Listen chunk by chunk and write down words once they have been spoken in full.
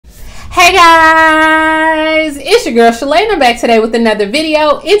Hey guys, it's your girl Shalae and I'm back today with another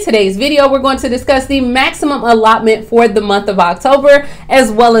video. In today's video, we're going to discuss the maximum allotment for the month of October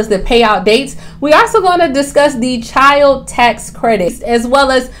as well as the payout dates. We're also going to discuss the child tax credits as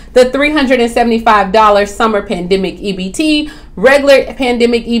well as the $375 summer pandemic EBT, regular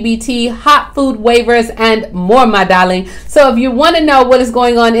pandemic EBT, hot food waivers, and more, my darling. So if you want to know what is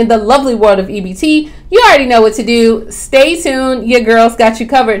going on in the lovely world of EBT, you already know what to do. Stay tuned. Your girl's got you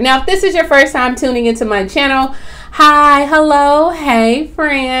covered. Now, if this is your first time tuning into my channel, hi, hello, hey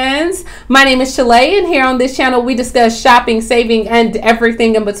friends. My name is Shalae, and here on this channel we discuss shopping, saving, and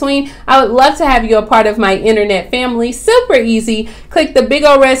everything in between. I would love to have you a part of my internet family. Super easy. Click the big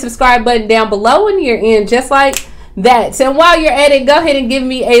old red subscribe button down below and you're in, just like that. And while you're at it, go ahead and give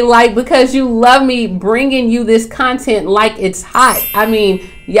me a like because you love me bringing you this content like it's hot. I mean,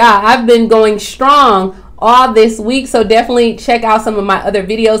 yeah, I've been going strong all this week, so definitely check out some of my other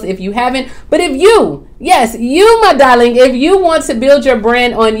videos if you haven't. But if you, yes, you, my darling, if you want to build your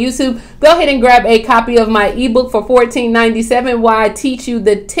brand on YouTube, go ahead and grab a copy of my ebook for $14.97 while I teach you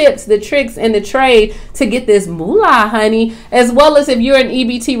the tips, the tricks, and the trade to get this moolah, honey. As well as if you're an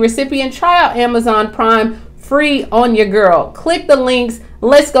EBT recipient, try out Amazon Prime free on your girl. Click the links.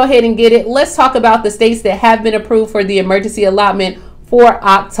 Let's go ahead and get it. Let's talk about the states that have been approved for the emergency allotment for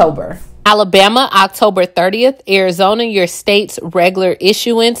October. Alabama, October 30th. Arizona, your state's regular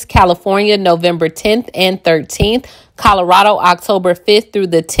issuance. California, November 10th and 13th. Colorado, October 5th through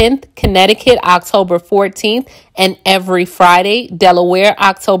the 10th. Connecticut, October 14th and every Friday. Delaware,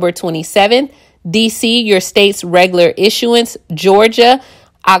 October 27th. DC, your state's regular issuance. Georgia,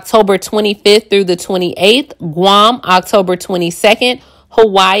 October 25th through the 28th. Guam, October 22nd.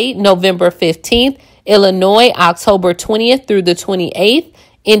 Hawaii, November 15th. Illinois, October 20th through the 28th.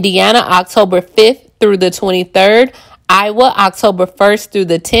 Indiana, October 5th through the 23rd. Iowa, October 1st through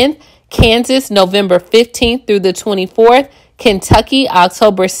the 10th. Kansas, November 15th through the 24th. Kentucky,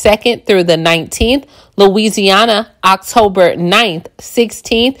 October 2nd through the 19th. Louisiana, October 9th,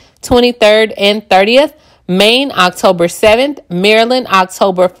 16th, 23rd, and 30th. Maine, October 7th. Maryland,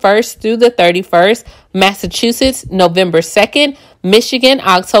 October 1st through the 31st. Massachusetts, November 2nd. Michigan,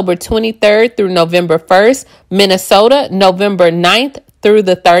 October 23rd through November 1st. Minnesota, November 9th through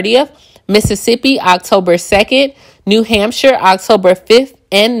the 30th. Mississippi, October 2nd. New Hampshire, October 5th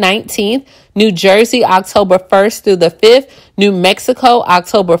and 19th. New Jersey, October 1st through the 5th. New Mexico,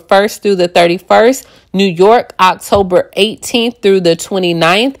 October 1st through the 31st. New York, October 18th through the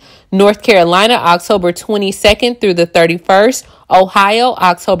 29th. North Carolina, October 22nd through the 31st. Ohio,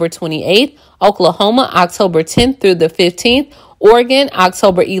 October 28th. Oklahoma, October 10th through the 15th. Oregon,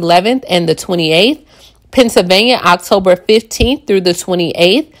 October 11th and the 28th. Pennsylvania, October 15th through the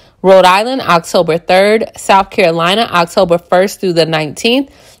 28th. Rhode Island, October 3rd. South Carolina, October 1st through the 19th.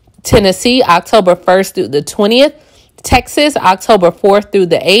 Tennessee, October 1st through the 20th. Texas, October 4th through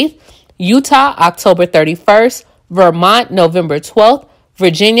the 8th. Utah, October 31st. Vermont, November 12th.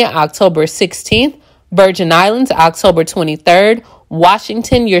 Virginia, October 16th. Virgin Islands, October 23rd.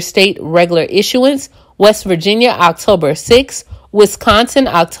 Washington, your state regular issuance. West Virginia, October 6th. Wisconsin,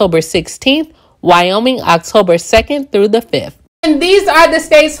 October 16th. Wyoming, October 2nd through the 5th. And these are the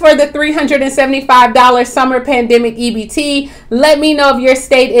states for the $375 summer pandemic EBT. Let me know if your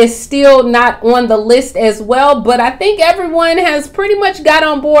state is still not on the list as well, but I think everyone has pretty much got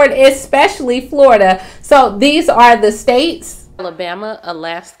on board, especially Florida. So these are the states: Alabama,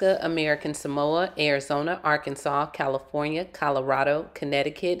 Alaska, American Samoa, Arizona, Arkansas, California, Colorado,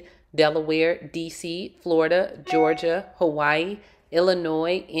 Connecticut, Delaware, DC, Florida, Georgia, Hawaii,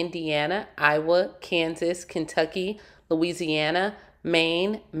 Illinois, Indiana, Iowa, Kansas, Kentucky, Louisiana,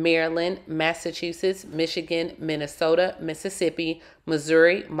 Maine, Maryland, Massachusetts, Michigan, Minnesota, Mississippi,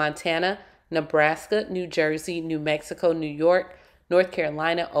 Missouri, Montana, Nebraska, New Jersey, New Mexico, New York, North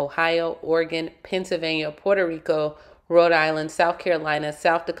Carolina, Ohio, Oregon, Pennsylvania, Puerto Rico, Rhode Island, South Carolina,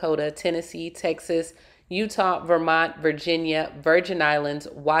 South Dakota, Tennessee, Texas, Utah, Vermont, Virginia, Virgin Islands,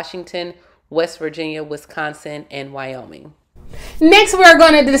 Washington, West Virginia, Wisconsin, and Wyoming. Next, we're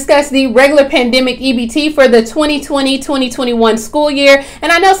going to discuss the regular pandemic EBT for the 2020-2021 school year.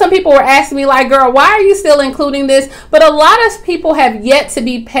 And I know some people were asking me like, girl, why are you still including this? But a lot of people have yet to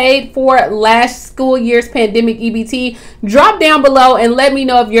be paid for last school year's pandemic EBT. Drop down below and let me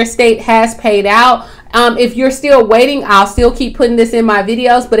know if your state has paid out. If you're still waiting, I'll still keep putting this in my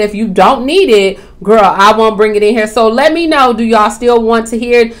videos. But if you don't need it, girl, I won't bring it in here. So let me know, do y'all still want to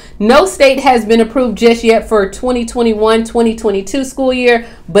hear it? No state has been approved just yet for 2021-2022 school year,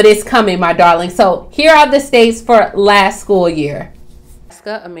 but it's coming, my darling. So here are the states for last school year.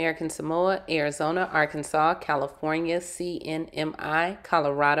 Alaska, American Samoa, Arizona, Arkansas, California, CNMI,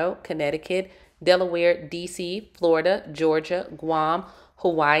 Colorado, Connecticut, Delaware, DC, Florida, Georgia, Guam,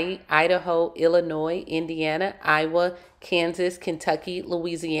 Hawaii, Idaho, Illinois, Indiana, Iowa, Kansas, Kentucky,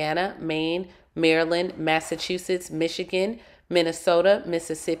 Louisiana, Maine, Maryland, Massachusetts, Michigan, Minnesota,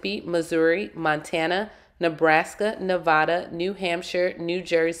 Mississippi, Missouri, Montana, Nebraska, Nevada, New Hampshire, New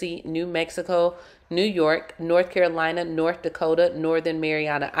Jersey, New Mexico, New York, North Carolina, North Dakota, Northern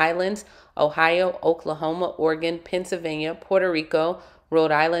Mariana Islands, Ohio, Oklahoma, Oregon, Pennsylvania, Puerto Rico,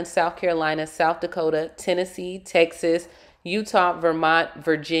 Rhode Island, South Carolina, South Dakota, Tennessee, Texas, Utah, Vermont,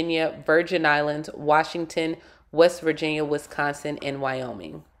 Virginia, Virgin Islands, Washington, West Virginia, Wisconsin, and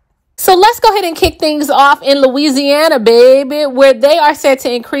Wyoming. So let's go ahead and kick things off in Louisiana, baby, where they are set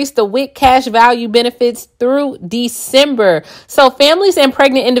to increase the WIC cash value benefits through December. So families and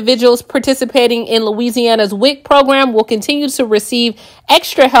pregnant individuals participating in Louisiana's WIC program will continue to receive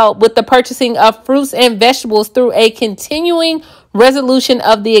extra help with the purchasing of fruits and vegetables through a continuing resolution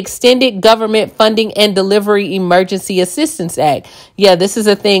of the Extended Government Funding and Delivery Emergency Assistance Act. Yeah, this is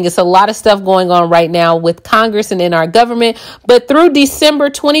a thing. It's a lot of stuff going on right now with Congress and in our government. But through December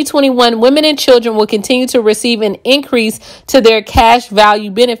 2021, women and children will continue to receive an increase to their cash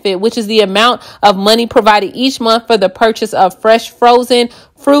value benefit, which is the amount of money provided each month for the purchase of fresh frozen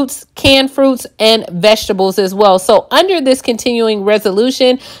fruits, canned fruits, and vegetables as well. So under this continuing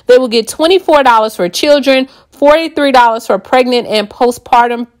resolution, they will get $24 for children, $43 for pregnant and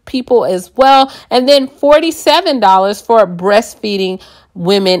postpartum people as well, and then $47 for breastfeeding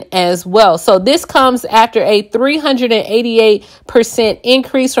women as well. So this comes after a 388%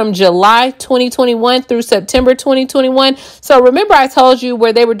 increase from July 2021 through September 2021. So remember I told you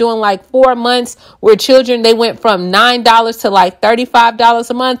where they were doing like 4 months where children, they went from $9 to like $35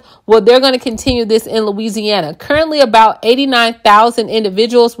 a month. Well, they're going to continue this in Louisiana. Currently, about 89,000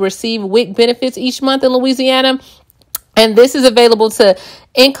 individuals receive WIC benefits each month in Louisiana. And this is available to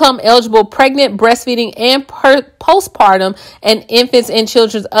income eligible pregnant, breastfeeding, and postpartum and infants and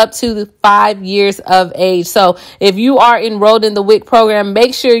children up to 5 years of age. So if you are enrolled in the WIC program,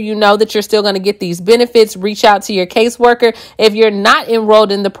 make sure you know that you're still going to get these benefits. Reach out to your caseworker. If you're not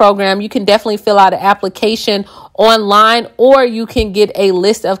enrolled in the program, you can definitely fill out an application online, or you can get a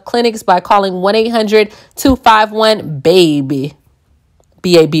list of clinics by calling 1-800-251-BABY,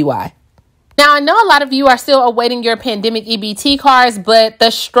 BABY. Now, I know a lot of you are still awaiting your pandemic EBT cards, but the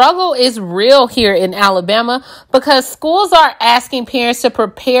struggle is real here in Alabama because schools are asking parents to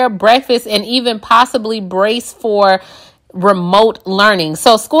prepare breakfast and even possibly brace for remote learning.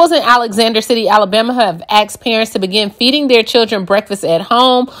 So schools in Alexander City, Alabama have asked parents to begin feeding their children breakfast at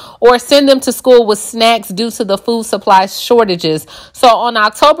home or send them to school with snacks due to the food supply shortages. So on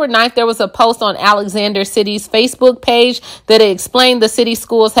October 9th, there was a post on Alexander City's Facebook page that explained the city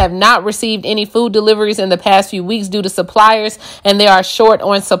schools have not received any food deliveries in the past few weeks due to suppliers, and they are short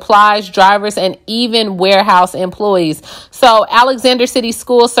on supplies, drivers, and even warehouse employees. So Alexander City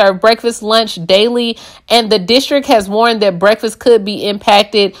schools serve breakfast, lunch daily, and the district has warned that breakfast could be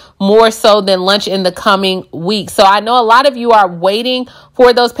impacted more so than lunch in the coming weeks. So I know a lot of you are waiting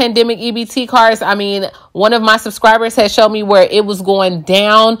for those pandemic EBT cards. I mean, one of my subscribers has shown me where it was going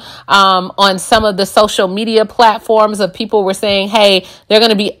down on some of the social media platforms of people were saying, hey, they're going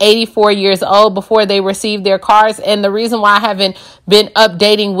to be 84 years old before they receive their cards. And the reason why I haven't been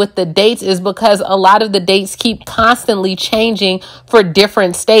updating with the dates is because a lot of the dates keep constantly changing for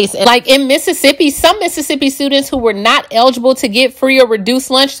different states. And like in Mississippi, some Mississippi students who were not eligible to get free or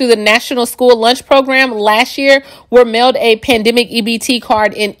reduced lunch through the National School Lunch Program last year were mailed a pandemic EBT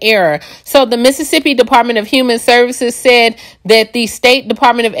card in error. So the Mississippi Department of Human Services said that the State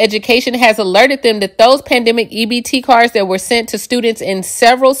Department of Education has alerted them that those pandemic EBT cards that were sent to students in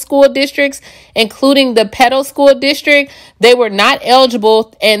several school districts, including the Petal School District, they were not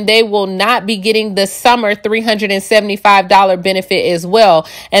eligible and they will not be getting the summer $375 benefit as well.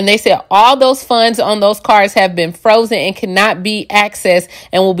 And they said all those funds on those cards have been frozen and cannot be accessed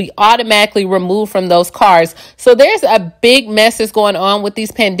and will be automatically removed from those cards. So there's a big mess that's going on with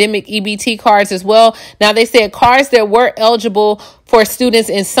these pandemic EBT cards as well. Now, they said cards that were eligible for students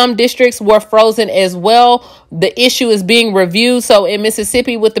in some districts were frozen as well. The issue is being reviewed. So in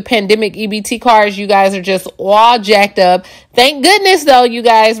Mississippi with the pandemic EBT cards, you guys are just all jacked up. Thank goodness, though, you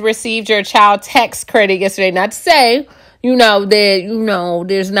guys received your child tax credit yesterday. Not to say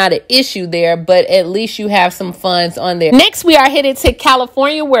there's not an issue there, but at least you have some funds on there. Next, we are headed to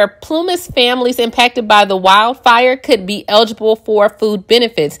California, where Plumas families impacted by the wildfire could be eligible for food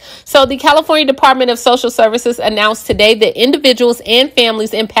benefits. So the California Department of Social Services announced today that individuals and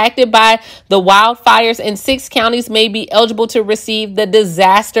families impacted by the wildfires in 6 counties may be eligible to receive the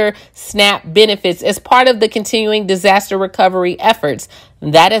disaster SNAP benefits as part of the continuing disaster recovery efforts.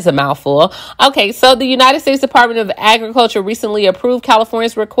 That is a mouthful. Okay, so the United States Department of Agriculture recently approved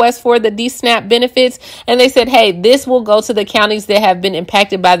California's request for the DSNAP benefits, and they said, hey, this will go to the counties that have been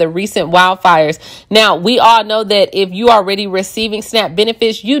impacted by the recent wildfires. Now, we all know that if you are already receiving SNAP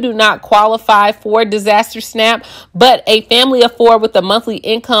benefits, you do not qualify for disaster SNAP, but a family of 4 with a monthly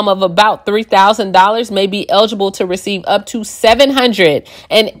income of about $3,000 may be eligible to receive up to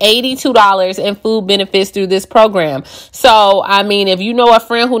 $782 in food benefits through this program. So, I mean, if you know a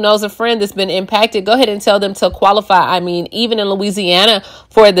friend who knows a friend that's been impacted, go ahead and tell them to qualify. I mean, even in Louisiana,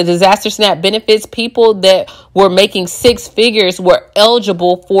 for the disaster SNAP benefits, people that were making 6 figures were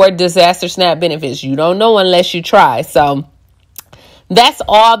eligible for disaster SNAP benefits. You don't know unless you try. So that's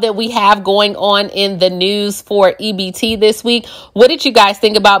all that we have going on in the news for EBT this week. What did you guys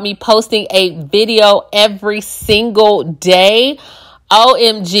think about me posting a video every single day?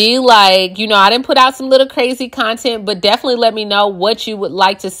 OMG, like, I didn't put out some little crazy content, but definitely let me know what you would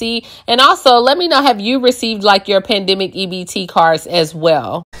like to see. And also let me know, have you received like your pandemic EBT cards as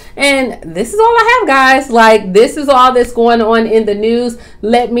well? And this is all I have, guys. Like, this is all that's going on in the news.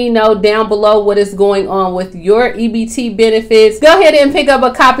 Let me know down below what is going on with your EBT benefits. Go ahead and pick up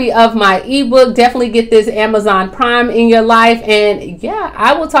a copy of my ebook. Definitely get this Amazon Prime in your life. And yeah,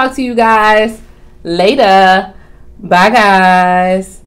 I will talk to you guys later. Bye, guys.